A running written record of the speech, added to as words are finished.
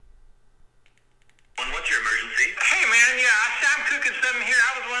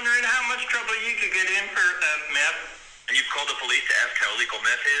get in for meth. And you've called the police to ask how illegal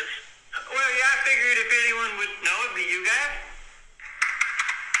meth is? Well, yeah, I figured if anyone would know, it'd be you guys.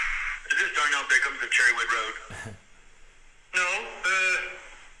 Is this Darnell Bickham's of Cherrywood Road? No,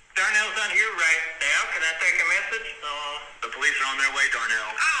 Darnell's not here right now. Can I take a message? The police are on their way,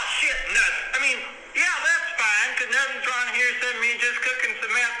 Darnell. Oh, shit, nuts. I mean, yeah, that's fine, because nothing's wrong here except me just cooking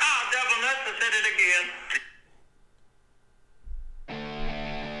some meth. Oh, double nuts, I said it again.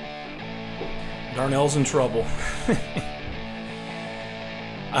 Darnell's in trouble.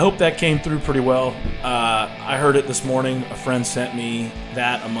 I hope that came through pretty well. I heard it this morning. A friend sent me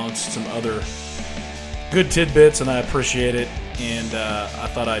that amongst some other good tidbits, and I appreciate it. And I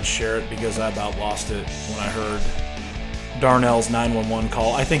thought I'd share it because I about lost it when I heard Darnell's 911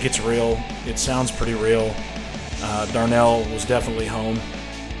 call. I think it's real. It sounds pretty real. Darnell was definitely home,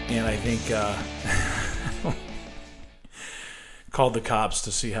 and I think called the cops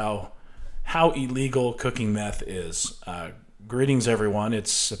to see how illegal cooking meth is. Greetings, everyone.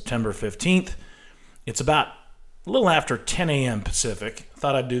 It's September 15th. It's about a little after 10 a.m. Pacific.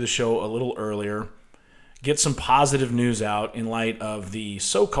 Thought I'd do the show a little earlier, get some positive news out in light of the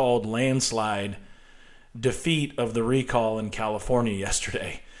so-called landslide defeat of the recall in California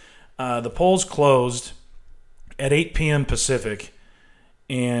yesterday. The polls closed at 8 p.m. Pacific,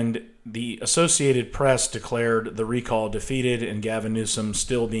 and the Associated Press declared the recall defeated and Gavin Newsom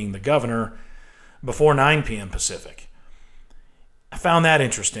still being the governor before 9 p.m. Pacific. I found that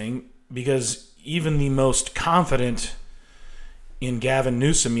interesting because even the most confident in Gavin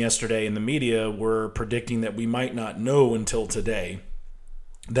Newsom yesterday in the media were predicting that we might not know until today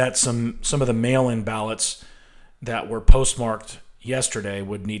that some of the mail-in ballots that were postmarked yesterday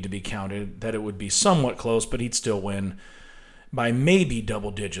would need to be counted, that it would be somewhat close, but he'd still win by maybe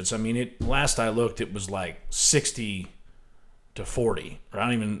double digits. I mean, last I looked, it was like 60 to 40. I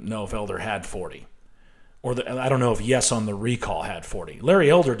don't even know if Elder had 40. I don't know if Yes on the Recall had 40.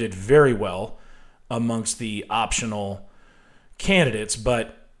 Larry Elder did very well amongst the optional candidates,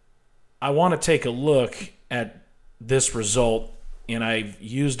 but I want to take a look at this result, and I've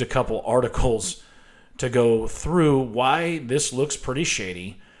used a couple articles to go through why this looks pretty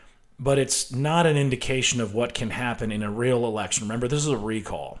shady, but it's not an indication of what can happen in a real election. Remember, this is a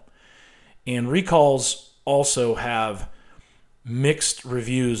recall, and recalls also have mixed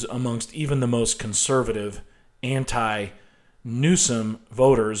reviews amongst even the most conservative anti-Newsom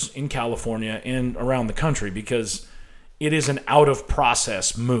voters in California and around the country because it is an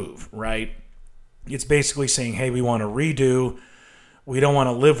out-of-process move, right? It's basically saying, hey, we want to redo. We don't want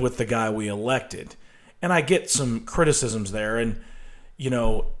to live with the guy we elected. And I get some criticisms there. And,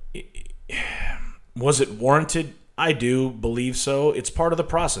 was it warranted? I do believe so. It's part of the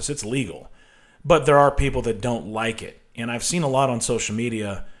process. It's legal. But there are people that don't like it. And I've seen a lot on social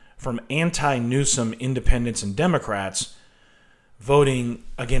media from anti-Newsom independents and Democrats voting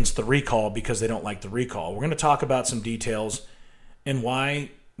against the recall because they don't like the recall. We're going to talk about some details and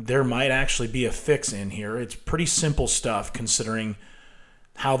why there might actually be a fix in here. It's pretty simple stuff considering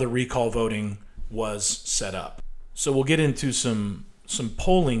how the recall voting was set up. So we'll get into some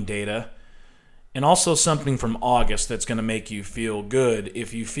polling data and also something from August that's going to make you feel good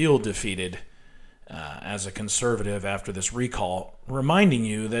if you feel defeated as a conservative after this recall, reminding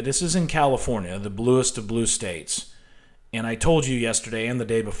you that this is in California, the bluest of blue states. And I told you yesterday and the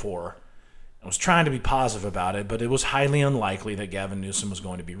day before, I was trying to be positive about it, but it was highly unlikely that Gavin Newsom was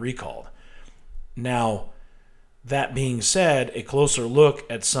going to be recalled. Now, that being said, a closer look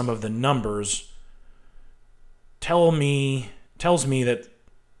at some of the numbers tells me that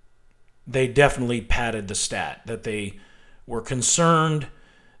they definitely padded the stat, that they were concerned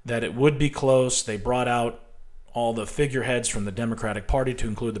that it would be close. They brought out all the figureheads from the Democratic Party to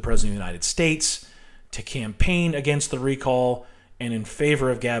include the President of the United States to campaign against the recall and in favor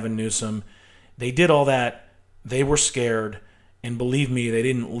of Gavin Newsom. They did all that. They were scared, and believe me, they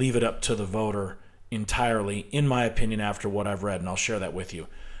didn't leave it up to the voter entirely, in my opinion, after what I've read, and I'll share that with you.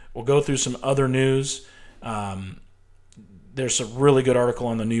 We'll go through some other news. There's a really good article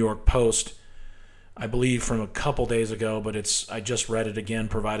on the New York Post, I believe from a couple days ago, but I just read it again,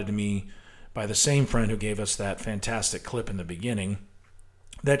 provided to me by the same friend who gave us that fantastic clip in the beginning,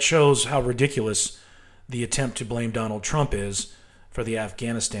 that shows how ridiculous the attempt to blame Donald Trump is for the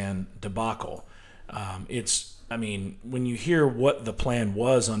Afghanistan debacle. When you hear what the plan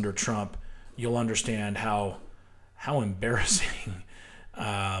was under Trump, you'll understand how embarrassing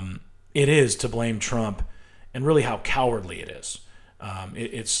it is to blame Trump, and really how cowardly it is.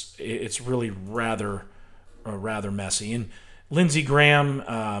 It's really rather messy. And Lindsey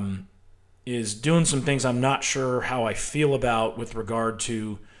Graham is doing some things I'm not sure how I feel about with regard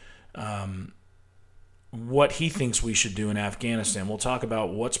to what he thinks we should do in Afghanistan. We'll talk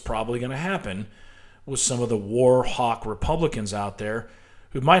about what's probably going to happen with some of the war hawk Republicans out there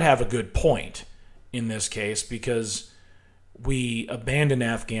who might have a good point in this case, because we abandoned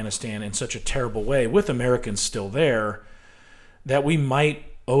Afghanistan in such a terrible way with Americans still there that we might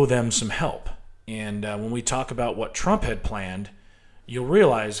owe them some help. And when we talk about what Trump had planned, you'll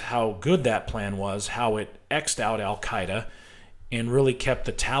realize how good that plan was, how it X'd out Al-Qaeda and really kept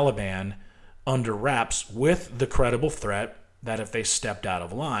the Taliban under wraps with the credible threat that if they stepped out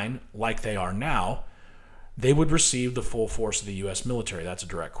of line, like they are now, they would receive the full force of the U.S. military. That's a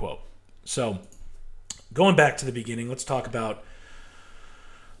direct quote. So, going back to the beginning, let's talk about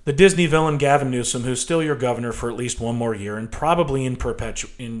the Disney villain Gavin Newsom, who's still your governor for at least one more year and probably in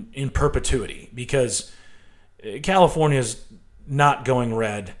perpetuity, because California is not going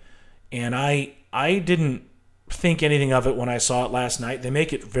red. And I didn't think anything of it when I saw it last night. They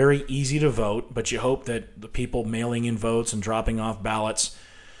make it very easy to vote, but you hope that the people mailing in votes and dropping off ballots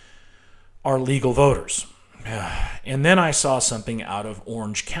are legal voters. And then I saw something out of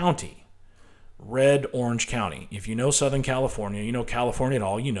Orange County. Red Orange County. If you know Southern California, you know California at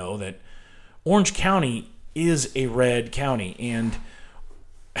all, you know that Orange County is a red county, and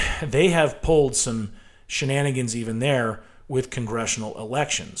they have pulled some shenanigans even there with congressional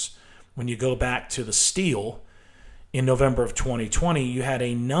elections. When you go back to the Steele in November of 2020, you had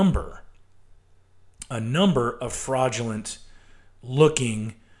a number of fraudulent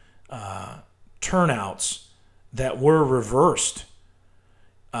looking turnouts that were reversed.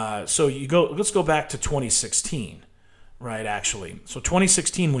 Let's go back to 2016, right, actually. So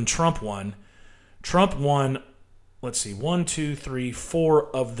 2016, when Trump won, let's see,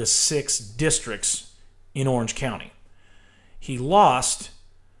 4 of the 6 districts in Orange County. He lost,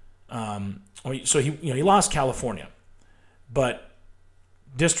 he lost California, but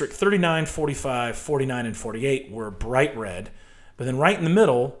District 39, 45, 49, and 48 were bright red. But then right in the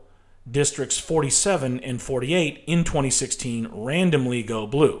middle, Districts 47 and 48 in 2016 randomly go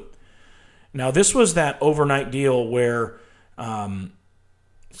blue. Now, this was that overnight deal where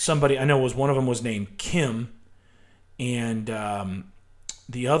somebody, I know one of them was named Kim, and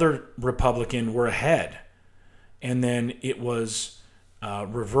the other Republican were ahead. And then it was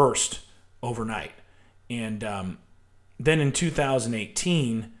reversed overnight. And then in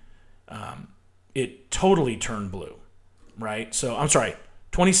 2018, it totally turned blue, right? So, I'm sorry,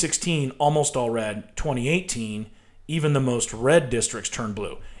 2016, almost all red. 2018, even the most red districts turned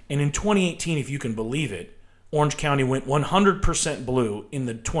blue. And in 2018, if you can believe it, Orange County went 100% blue in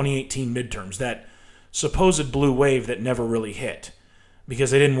the 2018 midterms, that supposed blue wave that never really hit,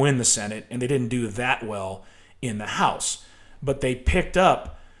 because they didn't win the Senate and they didn't do that well in the House. But they picked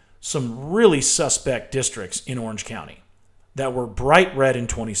up some really suspect districts in Orange County that were bright red in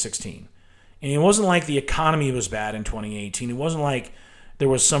 2016. And it wasn't like the economy was bad in 2018. It wasn't like there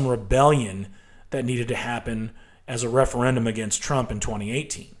was some rebellion that needed to happen as a referendum against Trump in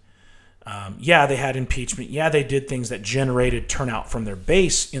 2018. Yeah, they had impeachment. Yeah, they did things that generated turnout from their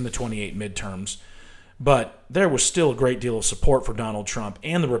base in the 28 midterms. But there was still a great deal of support for Donald Trump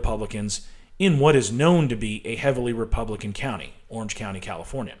and the Republicans in what is known to be a heavily Republican county, Orange County,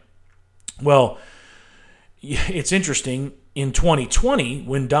 California. Well, it's interesting. In 2020,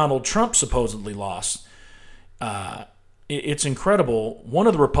 when Donald Trump supposedly lost, it's incredible. One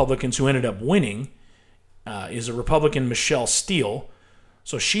of the Republicans who ended up winning is a Republican, Michelle Steele.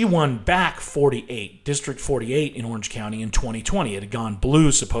 So she won back 48, District 48 in Orange County in 2020. It had gone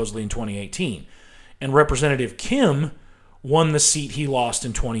blue supposedly in 2018. And Representative Kim won the seat he lost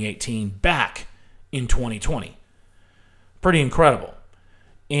in 2018 back in 2020. Pretty incredible.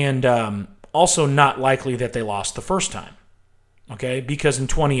 And also not likely that they lost the first time. Okay, because in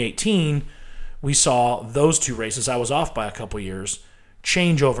 2018, we saw those two races, I was off by a couple years,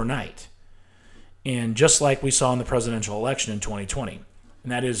 change overnight. And just like we saw in the presidential election in 2020,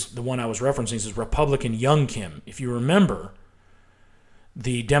 and that is the one I was referencing, is Republican Young Kim. If you remember,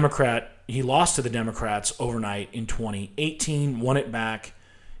 the Democrat, he lost to the Democrats overnight in 2018, won it back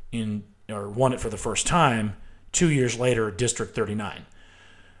won it for the first time 2 years later at District 39.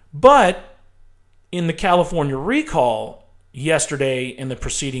 But in the California recall yesterday and the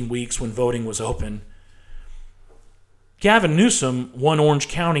preceding weeks when voting was open, Gavin Newsom won Orange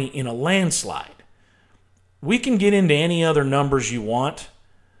County in a landslide. We can get into any other numbers you want,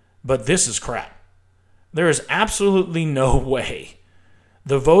 but this is crap. There is absolutely no way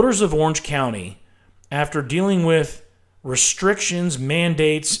the voters of Orange County, after dealing with restrictions,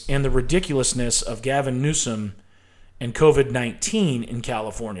 mandates, and the ridiculousness of Gavin Newsom and COVID-19 in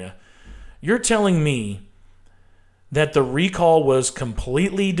California, you're telling me that the recall was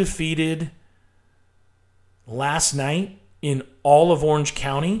completely defeated last night in all of Orange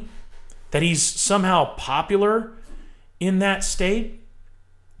County, that he's somehow popular in that state,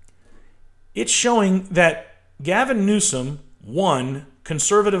 it's showing that Gavin Newsom won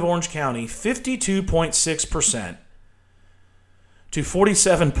conservative Orange County 52.6% to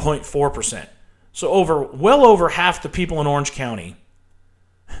 47.4%. So well over half the people in Orange County,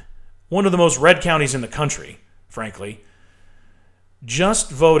 one of the most red counties in the country, frankly,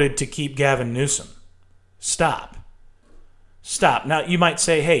 just voted to keep Gavin Newsom. Stop. Now, you might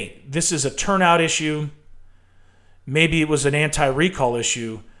say, hey, this is a turnout issue. Maybe it was an anti-recall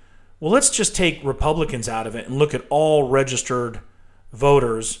issue. Well, let's just take Republicans out of it and look at all registered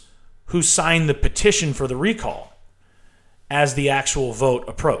voters who signed the petition for the recall as the actual vote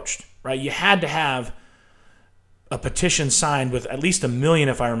approached, right? You had to have a petition signed with at least 1 million,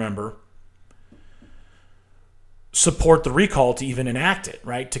 if I remember, support the recall to even enact it,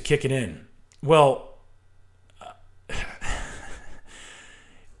 right? To kick it in. Well,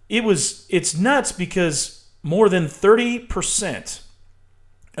 it's nuts because more than 30%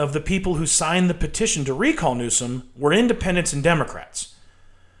 of the people who signed the petition to recall Newsom were independents and Democrats.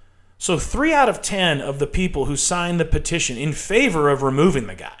 So 3 out of 10 of the people who signed the petition in favor of removing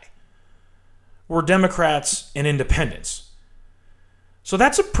the guy were Democrats and independents. So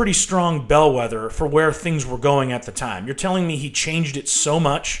that's a pretty strong bellwether for where things were going at the time. You're telling me he changed it so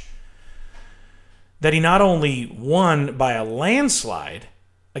much that he not only won by a landslide,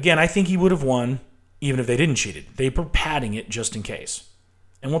 again, I think he would have won even if they didn't cheat it. They were padding it just in case.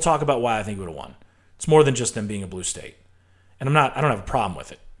 And we'll talk about why I think he would have won. It's more than just them being a blue state. And I don't have a problem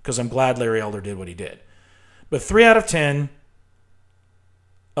with it because I'm glad Larry Elder did what he did. But 3 out of 10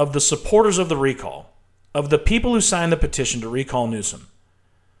 of the supporters of the recall, of the people who signed the petition to recall Newsom,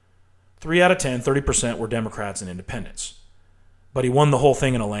 3 out of 10, 30% were Democrats and independents. But he won the whole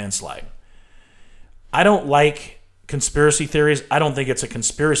thing in a landslide. I don't like conspiracy theories. I don't think it's a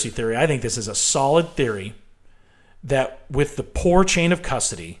conspiracy theory. I think this is a solid theory that with the poor chain of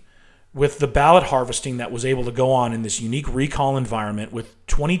custody, with the ballot harvesting that was able to go on in this unique recall environment with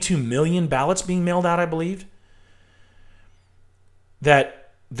 22 million ballots being mailed out, I believe,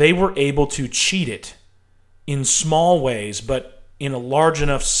 that they were able to cheat it in small ways, but in a large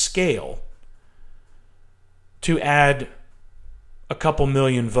enough scale to add a couple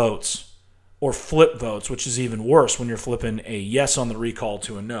million votes or flip votes, which is even worse when you're flipping a yes on the recall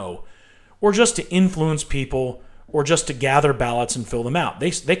to a no, or just to influence people or just to gather ballots and fill them out.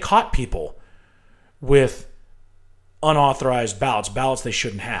 They caught people with unauthorized ballots they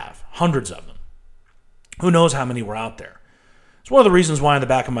shouldn't have, hundreds of them. Who knows how many were out there? It's one of the reasons why in the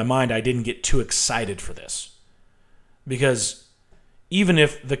back of my mind I didn't get too excited for this. Because even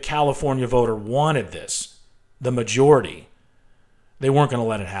if the California voter wanted this, the majority, they weren't going to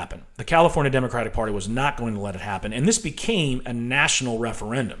let it happen. The California Democratic Party was not going to let it happen, and this became a national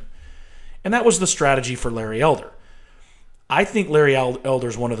referendum. And that was the strategy for Larry Elder. I think Larry Elder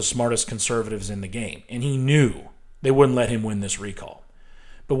is one of the smartest conservatives in the game, and he knew they wouldn't let him win this recall.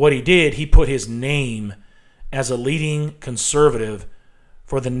 But what he did, he put his name as a leading conservative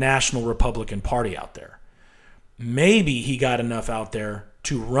for the National Republican Party out there. Maybe he got enough out there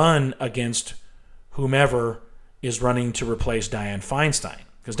to run against whomever is running to replace Dianne Feinstein,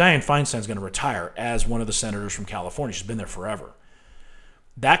 because Dianne Feinstein's going to retire as one of the senators from California. She's been there forever.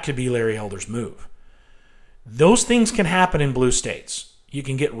 That could be Larry Elder's move. Those things can happen in blue states. You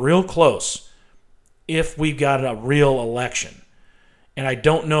can get real close if we've got a real election. And I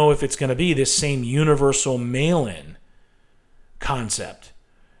don't know if it's going to be this same universal mail-in concept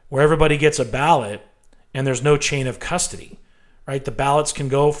where everybody gets a ballot and there's no chain of custody, right? The ballots can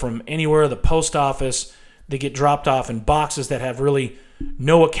go from anywhere, the post office. They get dropped off in boxes that have really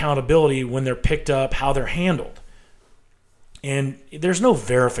no accountability when they're picked up, how they're handled. And there's no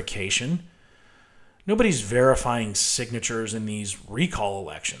verification. Nobody's verifying signatures in these recall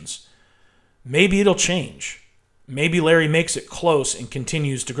elections. Maybe it'll change. Maybe Larry makes it close and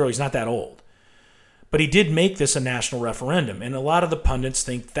continues to grow. He's not that old. But he did make this a national referendum, and a lot of the pundits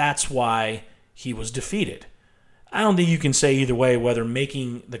think that's why he was defeated. I don't think you can say either way whether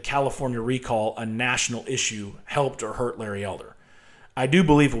making the California recall a national issue helped or hurt Larry Elder. I do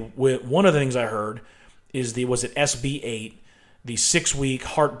believe one of the things I heard is was it SB 8, the 6-week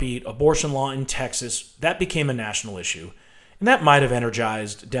heartbeat abortion law in Texas, that became a national issue. And that might have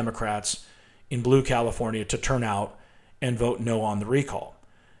energized Democrats in blue California to turn out and vote no on the recall.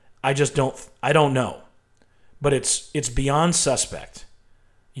 I don't know. But it's beyond suspect.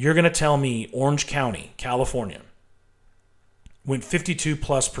 You're going to tell me Orange County, California, went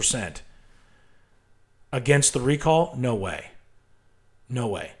 52+% against the recall? No way. No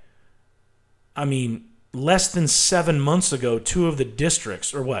way. I mean, less than 7 months ago, two of the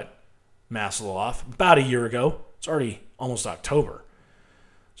districts, or what, Maslow, about a year ago, it's already almost October.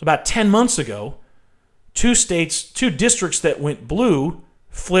 So about 10 months ago, two districts that went blue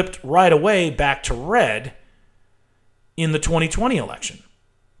flipped right away back to red in the 2020 election.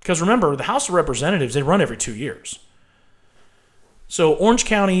 Because remember, the House of Representatives, they run every 2 years. So Orange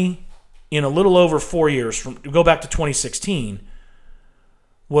County, in a little over 4 years, go back to 2016,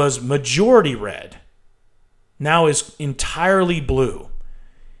 was majority red, now is entirely blue,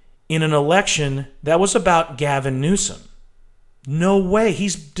 in an election that was about Gavin Newsom. No way.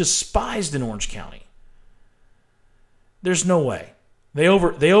 He's despised in Orange County. There's no way. They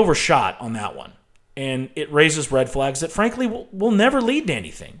overshot on that one. And it raises red flags that, frankly, will never lead to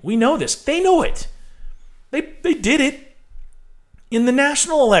anything. We know this. They know it. They did it in the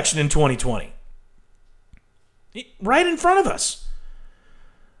national election in 2020. Right in front of us.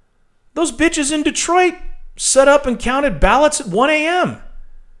 Those bitches in Detroit set up and counted ballots at 1 a.m.,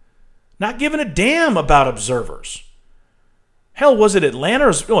 not giving a damn about observers. Hell, was it Atlanta or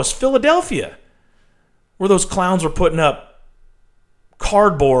it was Philadelphia where those clowns were putting up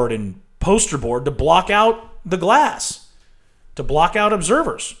cardboard and poster board to block out the glass, to block out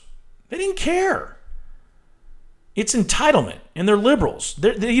observers? They didn't care. It's entitlement, and they're liberals.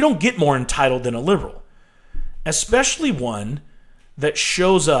 You don't get more entitled than a liberal, especially one that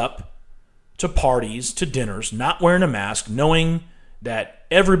shows up to parties, to dinners, not wearing a mask, knowing that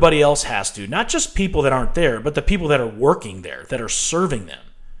everybody else has to, not just people that aren't there, but the people that are working there, that are serving them.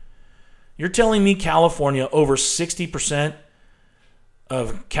 You're telling me California, over 60%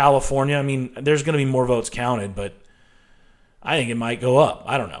 of California, I mean, there's going to be more votes counted, but I think it might go up.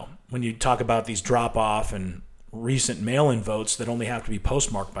 I don't know. When you talk about these drop-off and recent mail-in votes that only have to be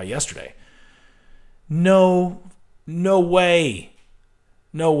postmarked by yesterday. No way.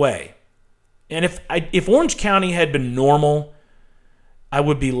 No way. And if Orange County had been normal, I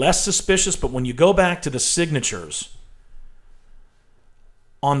would be less suspicious, but when you go back to the signatures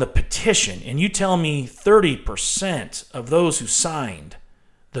on the petition, and you tell me 30% of those who signed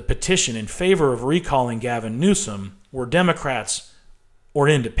the petition in favor of recalling Gavin Newsom were Democrats or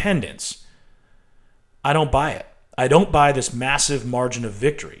independents, I don't buy it. I don't buy this massive margin of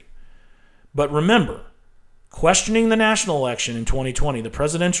victory. But remember, questioning the national election in 2020, the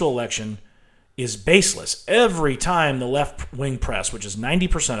presidential election, is baseless. Every time the left-wing press, which is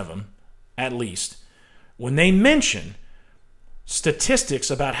 90% of them at least, when they mention statistics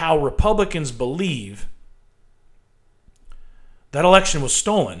about how Republicans believe that election was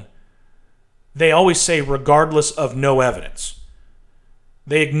stolen, they always say regardless of no evidence.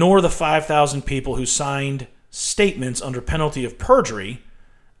 They ignore the 5,000 people who signed statements under penalty of perjury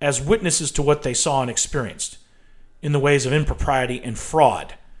as witnesses to what they saw and experienced in the ways of impropriety and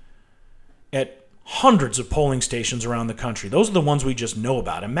fraud at hundreds of polling stations around the country. Those are the ones we just know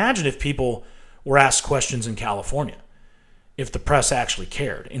about. Imagine if people were asked questions in California, if the press actually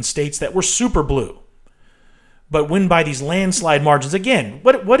cared, in states that were super blue, but win by these landslide margins. Again,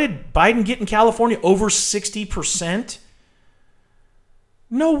 what did Biden get in California? Over 60%?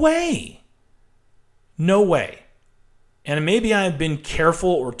 No way. No way. And maybe I've been careful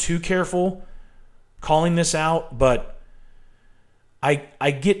or too careful calling this out, but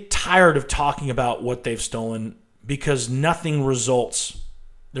I get tired of talking about what they've stolen because nothing results.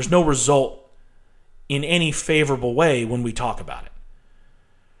 There's no result in any favorable way when we talk about it.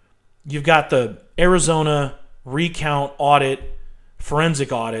 You've got the Arizona recount audit,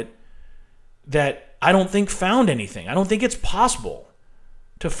 forensic audit, that I don't think found anything. I don't think it's possible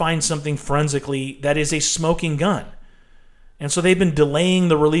to find something forensically that is a smoking gun. And so they've been delaying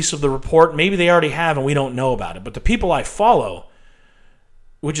the release of the report. Maybe they already have and we don't know about it. But the people I follow,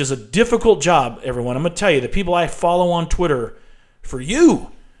 which is a difficult job, everyone, I'm going to tell you, the people I follow on Twitter for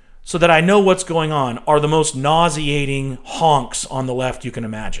you, so that I know what's going on, are the most nauseating honks on the left you can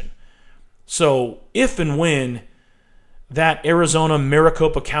imagine. So if and when that Arizona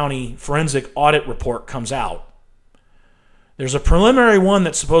Maricopa County forensic audit report comes out, there's a preliminary one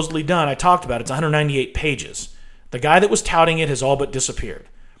that's supposedly done. I talked about it. It's 198 pages. The guy that was touting it has all but disappeared.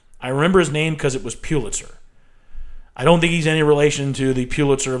 I remember his name because it was Pulitzer. I don't think he's any relation to the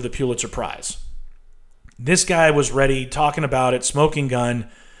Pulitzer of the Pulitzer Prize. This guy was ready, talking about it, smoking gun,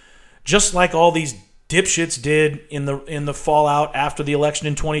 just like all these dipshits did in the fallout after the election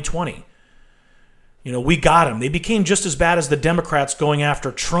in 2020. You know, we got him. They became just as bad as the Democrats going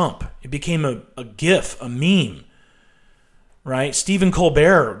after Trump. It became a gif, a meme, right? Stephen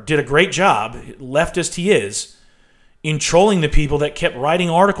Colbert did a great job, leftist he is, in trolling the people that kept writing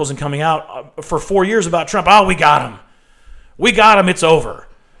articles and coming out for 4 years about Trump. Oh, we got him. We got him. It's over.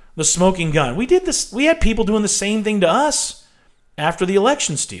 the smoking gun. We did this. We had people doing the same thing to us after the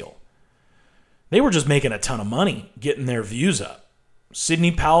election steal. They were just making a ton of money, getting their views up.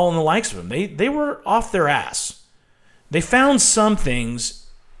 Sidney Powell and the likes of them, they were off their ass. They found some things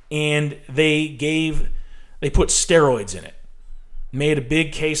and they put steroids in it, made a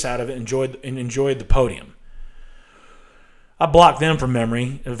big case out of it, and enjoyed the podium. I blocked them from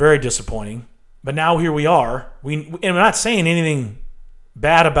memory. It was very disappointing. But now here we are. And we're not saying anything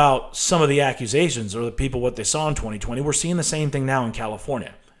bad about some of the accusations or the people, what they saw in 2020. We're seeing the same thing now in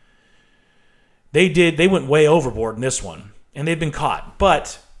California. They went way overboard in this one, and they've been caught.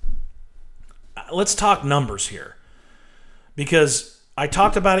 But let's talk numbers here, because I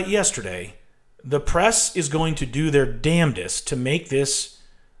talked about it yesterday. The press is going to do their damnedest to make this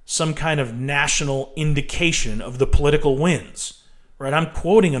some kind of national indication of the political wins. Right? I'm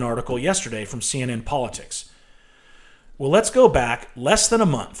quoting an article yesterday from CNN Politics. Well, let's go back less than a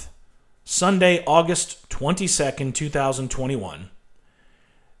month. Sunday, August 22nd, 2021.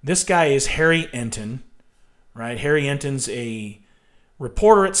 This guy is Harry Enton. Right? Harry Enton's a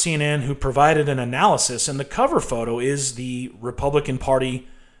reporter at CNN who provided an analysis, and the cover photo is the Republican Party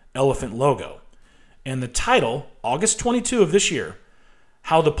elephant logo. And the title, August 22 of this year,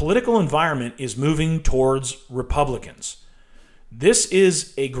 How the Political Environment is Moving Towards Republicans. This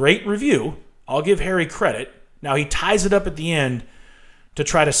is a great review. I'll give Harry credit. Now, he ties it up at the end to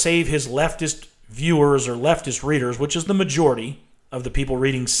try to save his leftist viewers or leftist readers, which is the majority of the people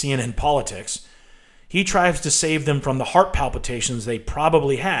reading CNN Politics. He tries to save them from the heart palpitations they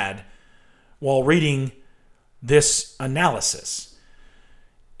probably had while reading this analysis.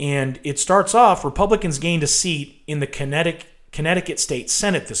 And it starts off, Republicans gained a seat in the Connecticut State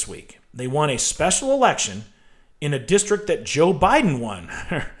Senate this week. They won a special election in a district that Joe Biden won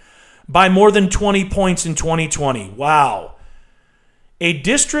by more than 20 points in 2020. Wow. A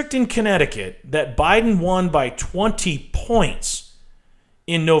district in Connecticut that Biden won by 20 points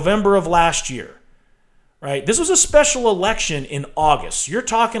in November of last year. Right? This was a special election in August. You're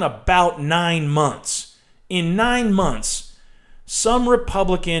talking about 9 months. In 9 months, some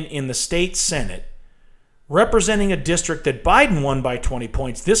Republican in the state Senate representing a district that Biden won by 20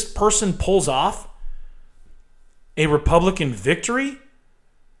 points, this person pulls off a Republican victory,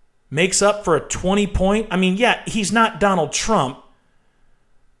 makes up for a 20-point. I mean, yeah, he's not Donald Trump,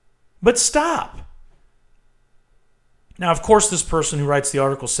 but stop. Now, of course, this person who writes the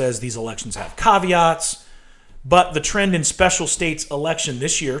article says these elections have caveats, but the trend in special states election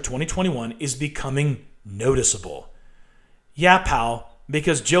this year, 2021, is becoming noticeable. Yeah, pal,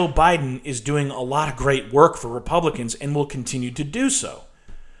 because Joe Biden is doing a lot of great work for Republicans and will continue to do so.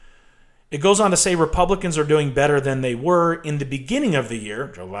 It goes on to say Republicans are doing better than they were in the beginning of the year,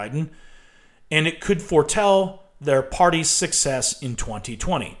 Joe Biden, and it could foretell their party's success in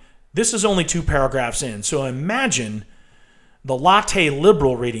 2020. This is only 2 paragraphs in, so imagine the latte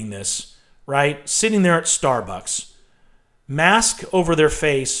liberal reading this, right? Sitting there at Starbucks, mask over their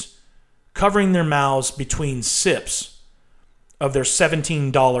face, covering their mouths between sips of their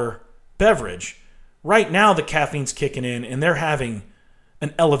 $17 beverage. Right now, the caffeine's kicking in, and they're having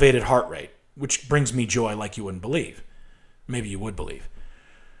an elevated heart rate, which brings me joy like you wouldn't believe. Maybe you would believe.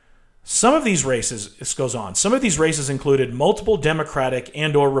 Some of these races, this goes on, some of these races included multiple Democratic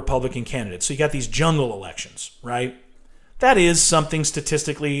and or Republican candidates. So you got these jungle elections, right? That is something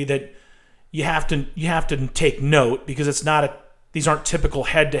statistically that you have to take note, because these aren't typical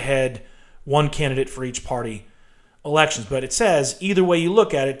head-to-head, one candidate for each party elections. But it says, either way you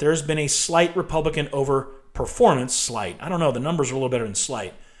look at it, there's been a slight Republican overperformance, slight. I don't know, the numbers are a little better than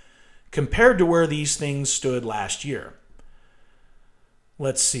slight, compared to where these things stood last year.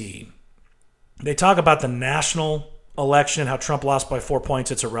 Let's see. They talk about the national election, how Trump lost by 4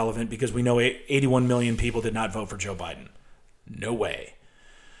 points. It's irrelevant because we know 81 million people did not vote for Joe Biden. No way.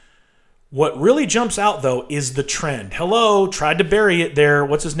 What really jumps out, though, is the trend. Hello, tried to bury it there.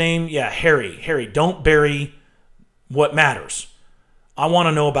 What's his name? Yeah, Harry. Harry, don't bury what matters. I want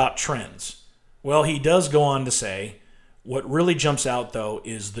to know about trends. Well, he does go on to say, what really jumps out, though,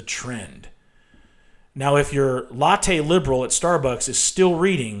 is the trend. Now, if your latte liberal at Starbucks is still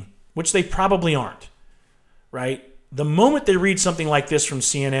reading, which they probably aren't, right? The moment they read something like this from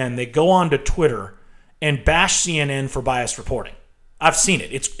CNN, they go on to Twitter and bash CNN for biased reporting. I've seen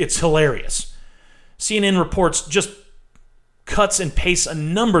it. It's hilarious. CNN reports just cuts and pastes a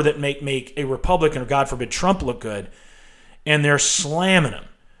number that make a Republican or, God forbid, Trump look good, and they're slamming him.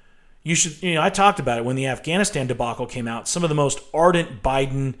 I talked about it when the Afghanistan debacle came out. Some of the most ardent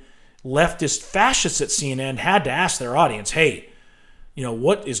Biden leftist fascists at CNN had to ask their audience, hey,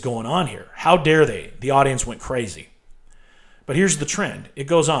 what is going on here? How dare they? The audience went crazy. But here's the trend. It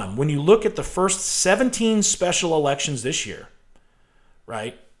goes on. When you look at the first 17 special elections this year,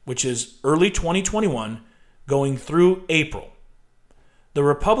 right, which is early 2021 going through April, the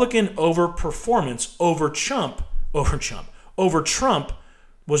Republican overperformance over Trump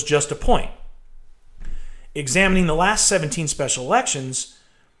was just a point. Examining the last 17 special elections,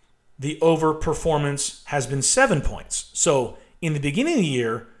 the overperformance has been 7 points. So in the beginning of the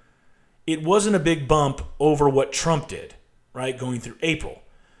year, it wasn't a big bump over what Trump did, right, going through April.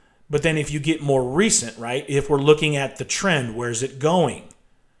 But then if you get more recent, right, if we're looking at the trend, where's it going?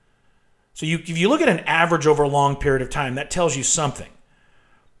 So if you look at an average over a long period of time, that tells you something.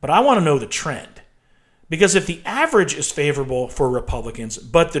 But I want to know the trend. Because if the average is favorable for Republicans,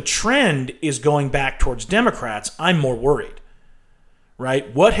 but the trend is going back towards Democrats, I'm more worried,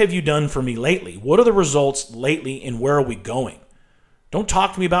 right? What have you done for me lately? What are the results lately, and where are we going? Don't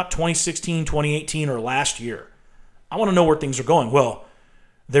talk to me about 2016, 2018, or last year. I want to know where things are going. Well,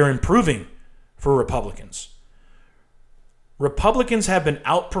 they're improving for Republicans. Republicans have been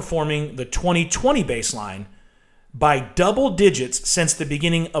outperforming the 2020 baseline by double digits since the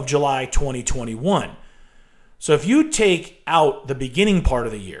beginning of July 2021. So if you take out the beginning part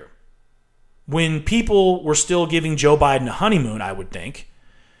of the year, when people were still giving Joe Biden a honeymoon, I would think,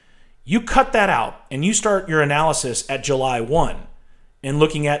 you cut that out and you start your analysis at July 1 and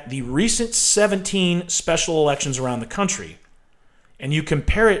looking at the recent 17 special elections around the country, and you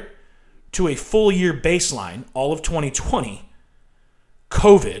compare it to a full year baseline, all of 2020,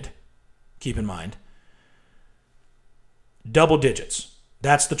 COVID, keep in mind, double digits.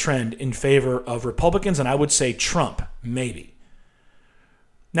 That's the trend in favor of Republicans, and I would say Trump, maybe.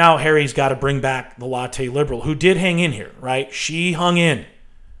 Now Harry's got to bring back the latte liberal, who did hang in here, right? She hung in,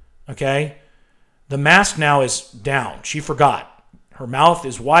 okay? The mask now is down. She forgot. Her mouth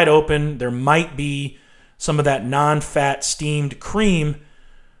is wide open. There might be some of that non-fat steamed cream,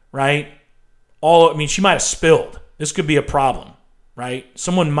 right? She might have spilled. This could be a problem, right?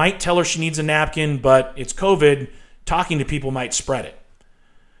 Someone might tell her she needs a napkin, but it's COVID. Talking to people might spread it.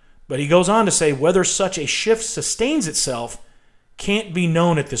 But he goes on to say whether such a shift sustains itself can't be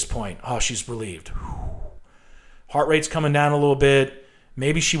known at this point. Oh, she's relieved. Heart rate's coming down a little bit.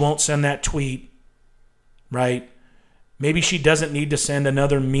 Maybe she won't send that tweet, right? Maybe she doesn't need to send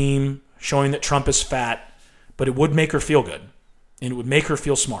another meme showing that Trump is fat, but it would make her feel good, and it would make her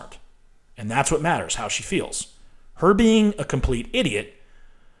feel smart. And that's what matters, how she feels. Her being a complete idiot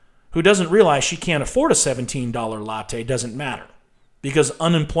who doesn't realize she can't afford a $17 latte doesn't matter, because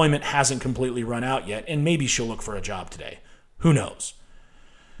unemployment hasn't completely run out yet, and maybe she'll look for a job today. Who knows?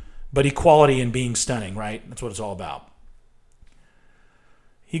 But equality and being stunning, right? That's what it's all about.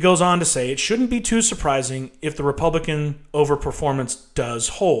 He goes on to say it shouldn't be too surprising if the Republican overperformance does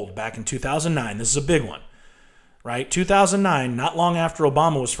hold. Back in 2009, this is a big one, right? 2009, not long after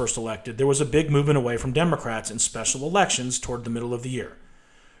Obama was first elected, there was a big movement away from Democrats in special elections toward the middle of the year.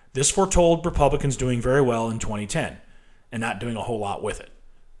 This foretold Republicans doing very well in 2010 and not doing a whole lot with it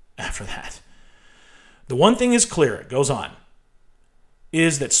after that. The one thing is clear, it goes on,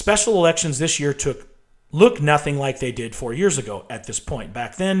 is that special elections this year look nothing like they did 4 years ago at this point.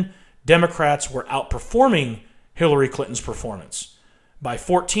 Back then, Democrats were outperforming Hillary Clinton's performance by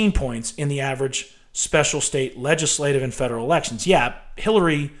 14 points in the average special state legislative and federal elections. Yeah,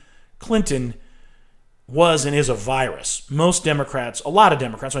 Hillary Clinton was and is a virus. Most Democrats, a lot of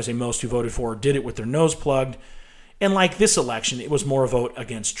Democrats, when I say most who voted for her, did it with their nose plugged. And like this election, it was more a vote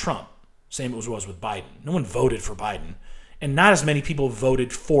against Trump. Same as it was with Biden. No one voted for Biden. And not as many people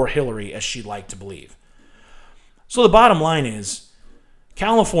voted for Hillary as she'd like to believe. So the bottom line is,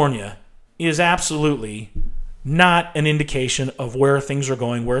 California is absolutely not an indication of where things are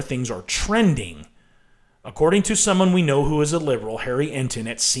going, where things are trending. According to someone we know who is a liberal, Harry Enten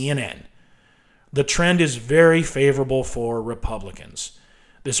at CNN, the trend is very favorable for Republicans.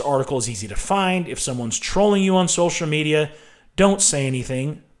 This article is easy to find. If someone's trolling you on social media, don't say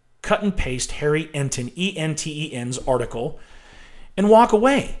anything. Cut and paste Harry Enten, E-N-T-E-N's article, and walk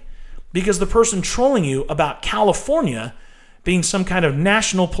away. Because the person trolling you about California being some kind of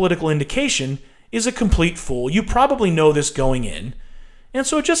national political indication is a complete fool. You probably know this going in. And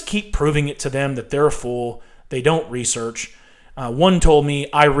so just keep proving it to them that they're a fool. They don't research. One told me,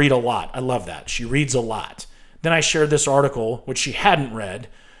 I read a lot. I love that. She reads a lot. Then I shared this article, which she hadn't read,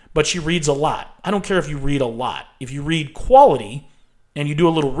 but she reads a lot. I don't care if you read a lot. If you read quality and you do a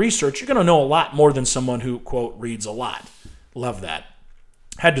little research, you're going to know a lot more than someone who, quote, reads a lot. Love that.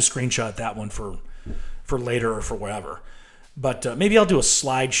 Had to screenshot that one for later or for wherever. But maybe I'll do a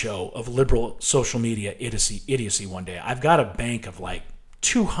slideshow of liberal social media idiocy one day. I've got a bank of like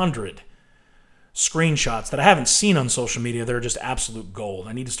 200 screenshots that I haven't seen on social media that are just absolute gold.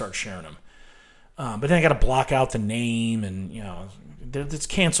 I need to start sharing them. But then I got to block out the name, and it's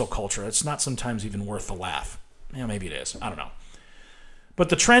cancel culture. It's not sometimes even worth the laugh. Maybe it is. I don't know. But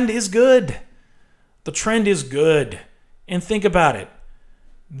the trend is good. The trend is good. And think about it.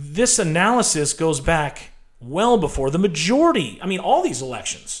 This analysis goes back well before the majority. I mean, all these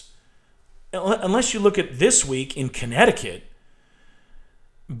elections. Unless you look at this week in Connecticut,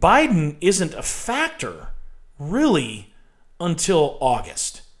 Biden isn't a factor really until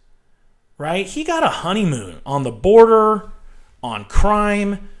August, right? He got a honeymoon on the border, on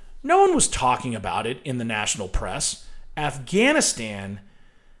crime. No one was talking about it in the national press. Afghanistan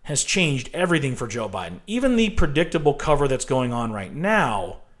has changed everything for Joe Biden. Even the predictable cover that's going on right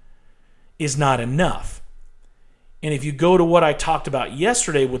now is not enough. And if you go to what I talked about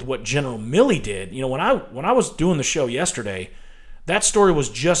yesterday with what General Milley did, when I was doing the show yesterday, that story was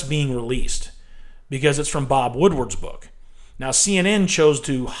just being released because it's from Bob Woodward's book. Now, CNN chose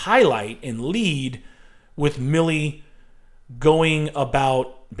to highlight and lead with Milley going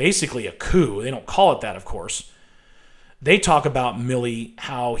about basically a coup. They don't call it that, of course. They talk about Milley,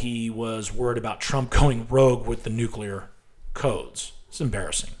 how he was worried about Trump going rogue with the nuclear codes. It's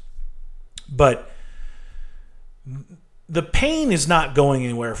embarrassing. But the pain is not going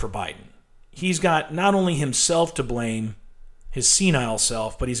anywhere for Biden. He's got not only himself to blame, his senile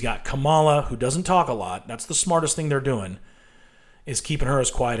self, but he's got Kamala, who doesn't talk a lot. That's the smartest thing they're doing, is keeping her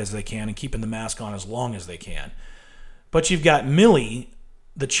as quiet as they can and keeping the mask on as long as they can. But you've got Milley,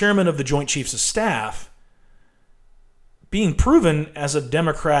 the chairman of the Joint Chiefs of Staff, being proven as a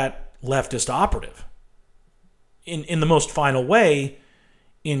Democrat leftist operative. In the most final way,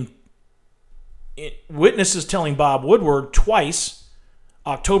 in witnesses telling Bob Woodward twice,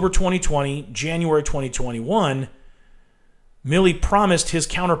 October 2020, January 2021, Milley promised his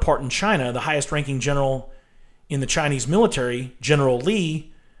counterpart in China, the highest-ranking general in the Chinese military, General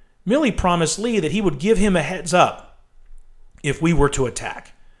Li, Milley promised Li that he would give him a heads up if we were to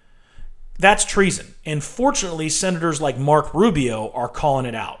attack. That's treason. And fortunately, senators like Mark Rubio are calling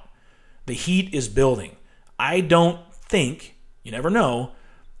it out. The heat is building. I don't think, you never know,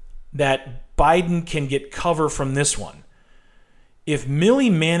 that Biden can get cover from this one. If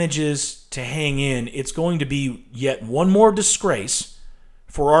Milley manages to hang in, it's going to be yet one more disgrace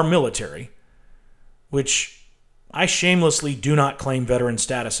for our military, which I shamelessly do not claim veteran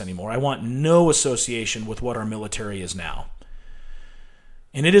status anymore. I want no association with what our military is now.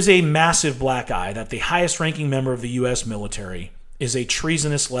 And it is a massive black eye that the highest-ranking member of the U.S. military is a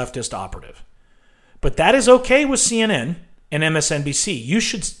treasonous leftist operative. But that is okay with CNN and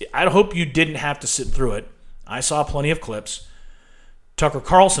MSNBC. I hope you didn't have to sit through it. I saw plenty of clips. Tucker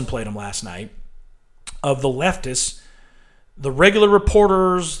Carlson played them last night of the leftists, the regular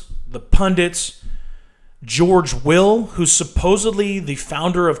reporters, the pundits, George Will, who's supposedly the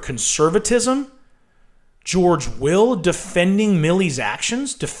founder of conservatism, George Will defending Milley's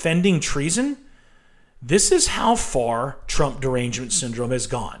actions, defending treason. This is how far Trump derangement syndrome has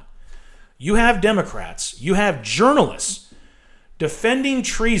gone. You have Democrats, you have journalists defending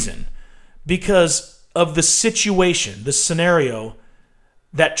treason because of the situation, the scenario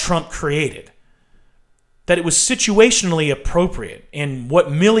that Trump created. That it was situationally appropriate and what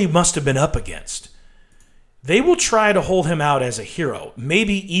Milley must have been up against. They will try to hold him out as a hero,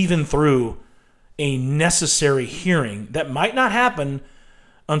 maybe even through a necessary hearing that might not happen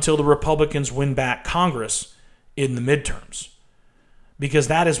until the Republicans win back Congress in the midterms, because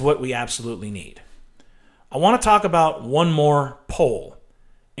that is what we absolutely need. I want to talk about one more poll,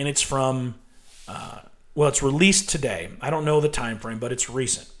 and it's from, it's released today. I don't know the time frame, but it's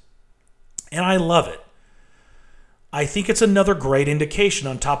recent, and I love it. I think it's another great indication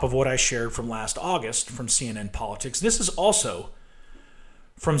on top of what I shared from last August from CNN Politics. This is also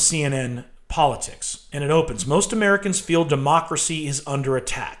from CNN Politics, and it opens, most Americans feel democracy is under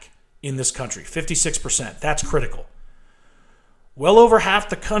attack in this country, 56%. That's critical. Well over half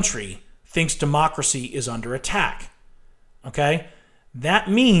the country thinks democracy is under attack. Okay? That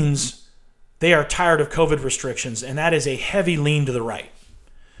means they are tired of COVID restrictions, and that is a heavy lean to the right.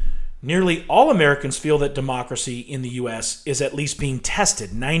 Nearly all Americans feel that democracy in the U.S. is at least being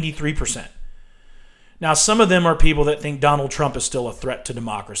tested, 93%. Now, some of them are people that think Donald Trump is still a threat to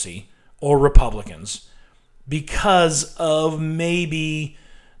democracy, or Republicans, because of maybe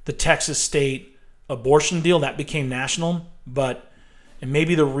the Texas state abortion deal that became national, and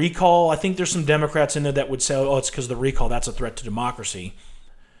maybe the recall. I think there's some Democrats in there that would say, oh, it's because of the recall, that's a threat to democracy.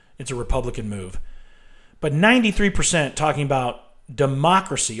 It's a Republican move. But 93% talking about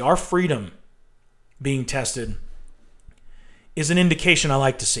democracy, our freedom being tested, is an indication I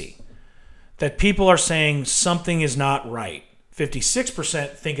like to see. that people are saying something is not right.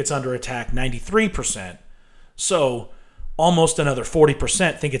 56% think it's under attack, 93%. So almost another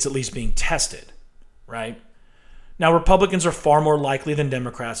 40% think it's at least being tested, right? Now, Republicans are far more likely than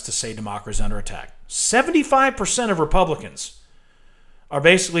Democrats to say democracy is under attack. 75% of Republicans are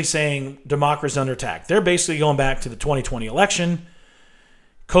basically saying democracy is under attack. They're basically going back to the 2020 election,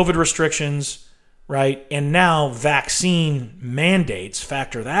 COVID restrictions, right? And now vaccine mandates,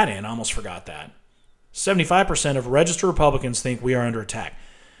 factor that in. I almost forgot that. 75% of registered Republicans think we are under attack.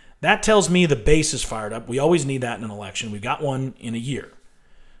 That tells me the base is fired up. We always need that in an election. We've got one in a year,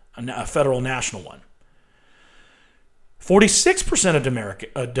 a federal national one. 46%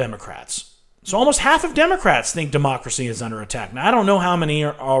 of Democrats, so almost half of Democrats think democracy is under attack. Now, I don't know how many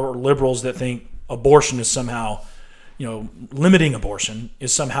are liberals that think abortion is somehow, limiting abortion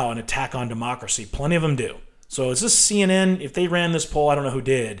is somehow an attack on democracy. Plenty of them do. So is this CNN? If they ran this poll, I don't know who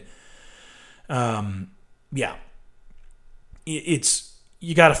did.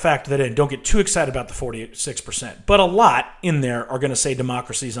 You got to factor that in. Don't get too excited about the 46%. But a lot in there are going to say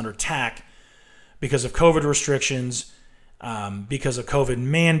democracy is under attack because of COVID restrictions, because of COVID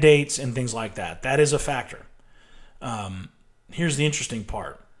mandates and things like that. That is a factor. Here's the interesting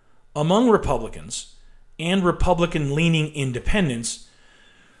part. Among Republicans and Republican-leaning independents,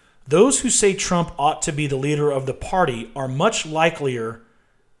 those who say Trump ought to be the leader of the party are much likelier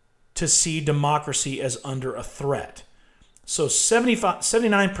to see democracy as under a threat. So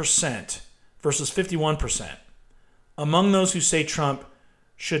 79% versus 51%. Among those who say Trump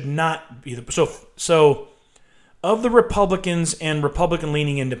should not be the... So of the Republicans and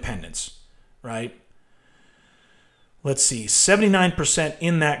Republican-leaning independents, right? Let's see, 79%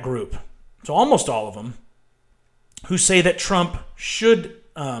 in that group, so almost all of them, who say that Trump should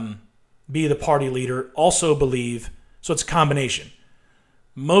be the party leader also believe, so it's a combination.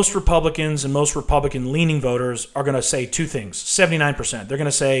 Most Republicans and most Republican-leaning voters are going to say two things, 79%. They're going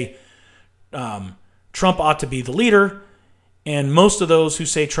to say Trump ought to be the leader, and most of those who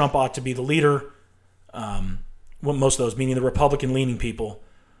say Trump ought to be the leader, most of those, meaning the Republican-leaning people,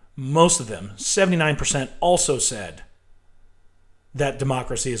 most of them, 79%, also said that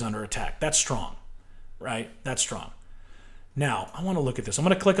democracy is under attack. That's strong, right? That's strong. Now, I want to look at this. I'm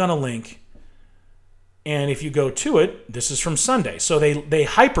going to click on a link, and if you go to it, this is from Sunday. So they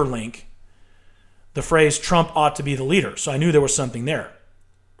hyperlink the phrase Trump ought to be the leader. So I knew there was something there.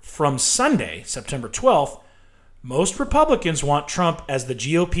 From Sunday, September 12th, most Republicans want Trump as the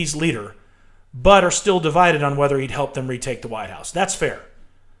GOP's leader, but are still divided on whether he'd help them retake the White House. That's fair.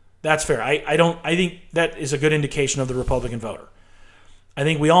 That's fair. I think that is a good indication of the Republican voter. I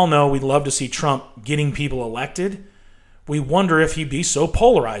think we all know we'd love to see Trump getting people elected. We wonder if he'd be so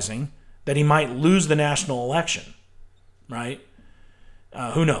polarizing that he might lose the national election, right?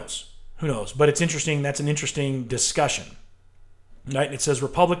 Who knows? Who knows? But it's interesting. That's an interesting discussion, right? It says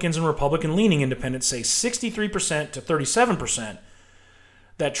Republicans and Republican-leaning independents say 63% to 37%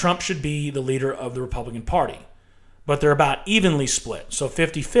 that Trump should be the leader of the Republican Party. But they're about evenly split, so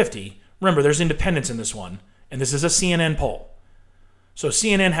 50-50. Remember, there's independents in this one, and this is a CNN poll. So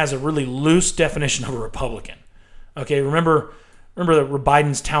CNN has a really loose definition of a Republican. Okay, remember that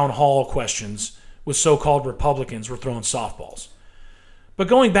Biden's town hall questions with so-called Republicans were throwing softballs. But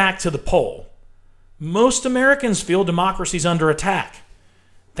going back to the poll, most Americans feel democracy's under attack.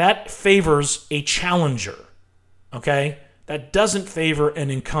 That favors a challenger, okay? That doesn't favor an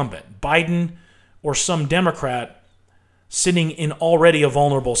incumbent. Biden or some Democrat sitting in already a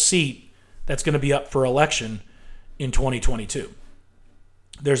vulnerable seat that's going to be up for election in 2022.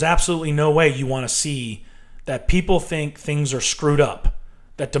 There's absolutely no way you want to see that people think things are screwed up,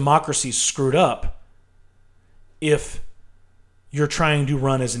 that democracy's screwed up if you're trying to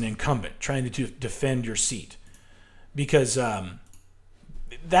run as an incumbent, trying to defend your seat. Because that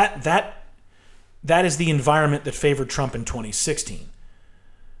is the environment that favored Trump in 2016,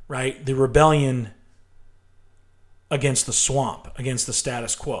 right? The rebellion against the swamp, against the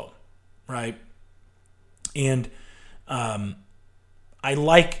status quo, right? And I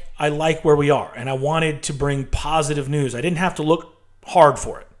like where we are, and I wanted to bring positive news. I didn't have to look hard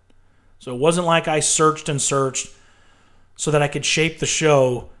for it. So it wasn't like I searched and searched so that I could shape the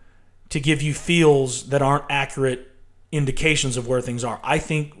show to give you feels that aren't accurate indications of where things are. I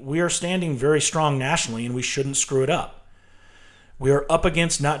think we are standing very strong nationally, and we shouldn't screw it up. We are up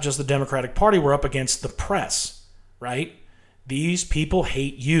against not just the Democratic Party, we're up against the press, right? These people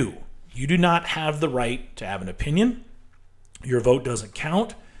hate you. You do not have the right to have an opinion. Your vote doesn't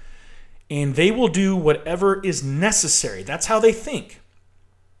count. And they will do whatever is necessary. That's how they think,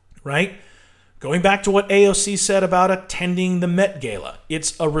 right? Going back to what AOC said about attending the Met Gala,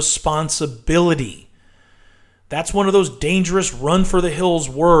 it's a responsibility. That's one of those dangerous run for the hills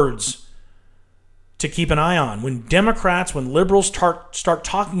words to keep an eye on. When Democrats, when liberals start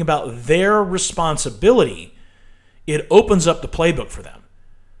talking about their responsibility, it opens up the playbook for them,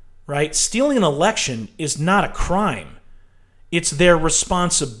 right? Stealing an election is not a crime. It's their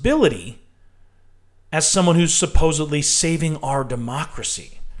responsibility as someone who's supposedly saving our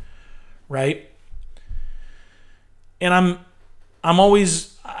democracy, right? And I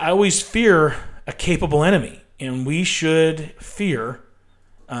always fear a capable enemy, and we should fear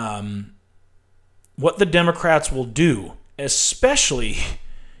what the Democrats will do, especially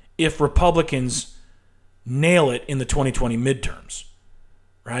if Republicans nail it in the 2020 midterms,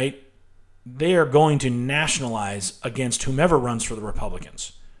 right? They are going to nationalize against whomever runs for the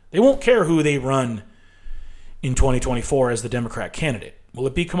Republicans. They won't care who they run in 2024 as the Democrat candidate. Will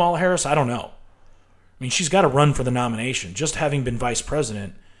it be Kamala Harris? I don't know. I mean, she's got to run for the nomination. Just having been vice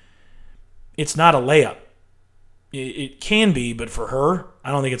president, it's not a layup. It can be, but for her,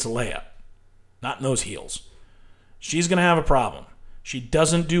 I don't think it's a layup. Not in those heels. She's going to have a problem. She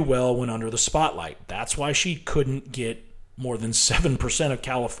doesn't do well when under the spotlight. That's why she couldn't get more than 7% of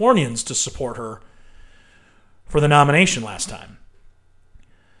Californians to support her for the nomination last time.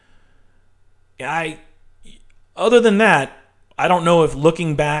 Other than that, I don't know if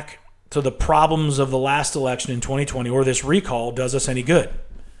looking back to the problems of the last election in 2020 or this recall does us any good.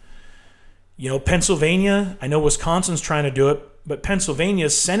 You know, Pennsylvania, I know Wisconsin's trying to do it, but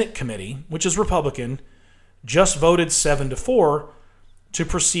Pennsylvania's Senate committee, which is Republican, just voted 7-4 to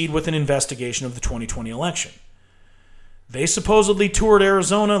proceed with an investigation of the 2020 election. They supposedly toured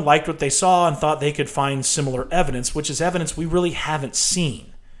Arizona, liked what they saw, and thought they could find similar evidence, which is evidence we really haven't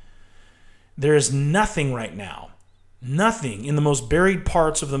seen. There is nothing right now, nothing in the most buried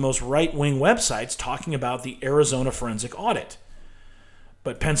parts of the most right-wing websites talking about the Arizona forensic audit.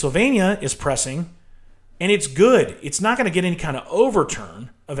 But Pennsylvania is pressing, and it's good. It's not going to get any kind of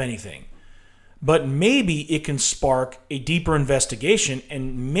overturn of anything. But maybe it can spark a deeper investigation,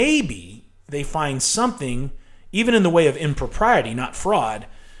 and maybe they find something, even in the way of impropriety, not fraud,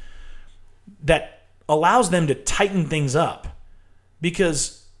 that allows them to tighten things up.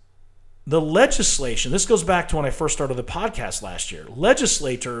 Because the legislation, this goes back to when I first started the podcast last year,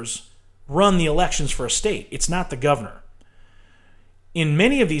 legislators run the elections for a state. It's not the governor. In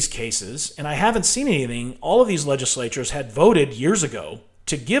many of these cases, and I haven't seen anything, all of these legislatures had voted years ago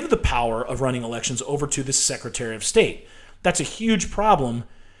to give the power of running elections over to the Secretary of State. That's a huge problem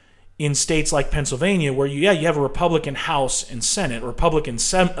in states like Pennsylvania, where you have a Republican House and Senate, Republican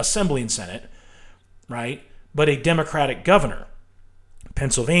Assembly and Senate, right? But a Democratic governor.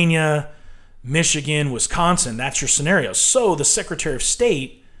 Pennsylvania, Michigan, Wisconsin, that's your scenario. So the Secretary of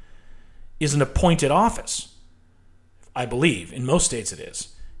State is an appointed office. I believe. In most states it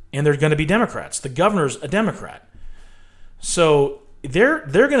is. And they're going to be Democrats. The governor's a Democrat. So they're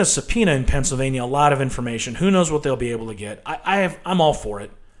going to subpoena in Pennsylvania a lot of information. Who knows what they'll be able to get. I'm all for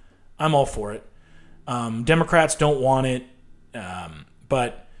it. I'm all for it. Democrats don't want it.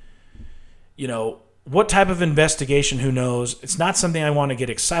 But, you know, what type of investigation, who knows? It's not something I want to get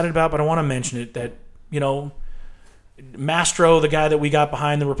excited about, but I want to mention it that, you know, Mastro, the guy that we got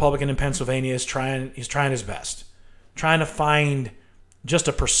behind the Republican in Pennsylvania, he's trying his best. Trying to find just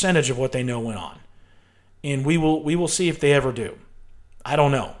a percentage of what they know went on. And we will see if they ever do. I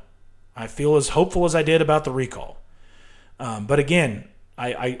don't know. I feel as hopeful as I did about the recall. But again,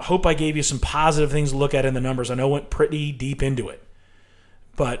 I hope I gave you some positive things to look at in the numbers. I know I went pretty deep into it.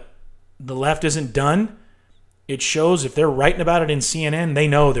 But the left isn't done. It shows if they're writing about it in CNN, they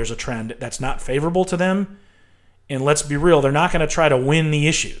know there's a trend that's not favorable to them. And let's be real, they're not going to try to win the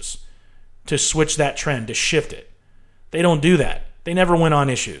issues to switch that trend, to shift it. They don't do that. They never win on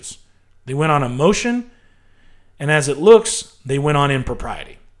issues. They win on emotion, and as it looks, they win on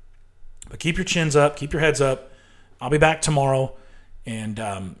impropriety. But keep your chins up, keep your heads up. I'll be back tomorrow, and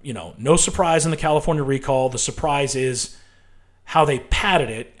no surprise in the California recall. The surprise is how they padded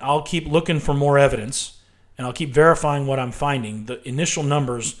it. I'll keep looking for more evidence, and I'll keep verifying what I'm finding. The initial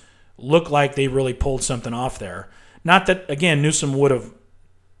numbers look like they really pulled something off there. Not that, again, Newsom would have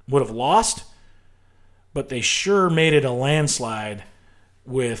lost, but they sure made it a landslide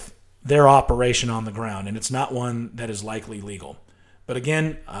with their operation on the ground, and it's not one that is likely legal. But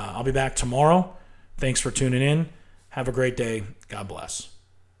again, I'll be back tomorrow. Thanks for tuning in. Have a great day. God bless.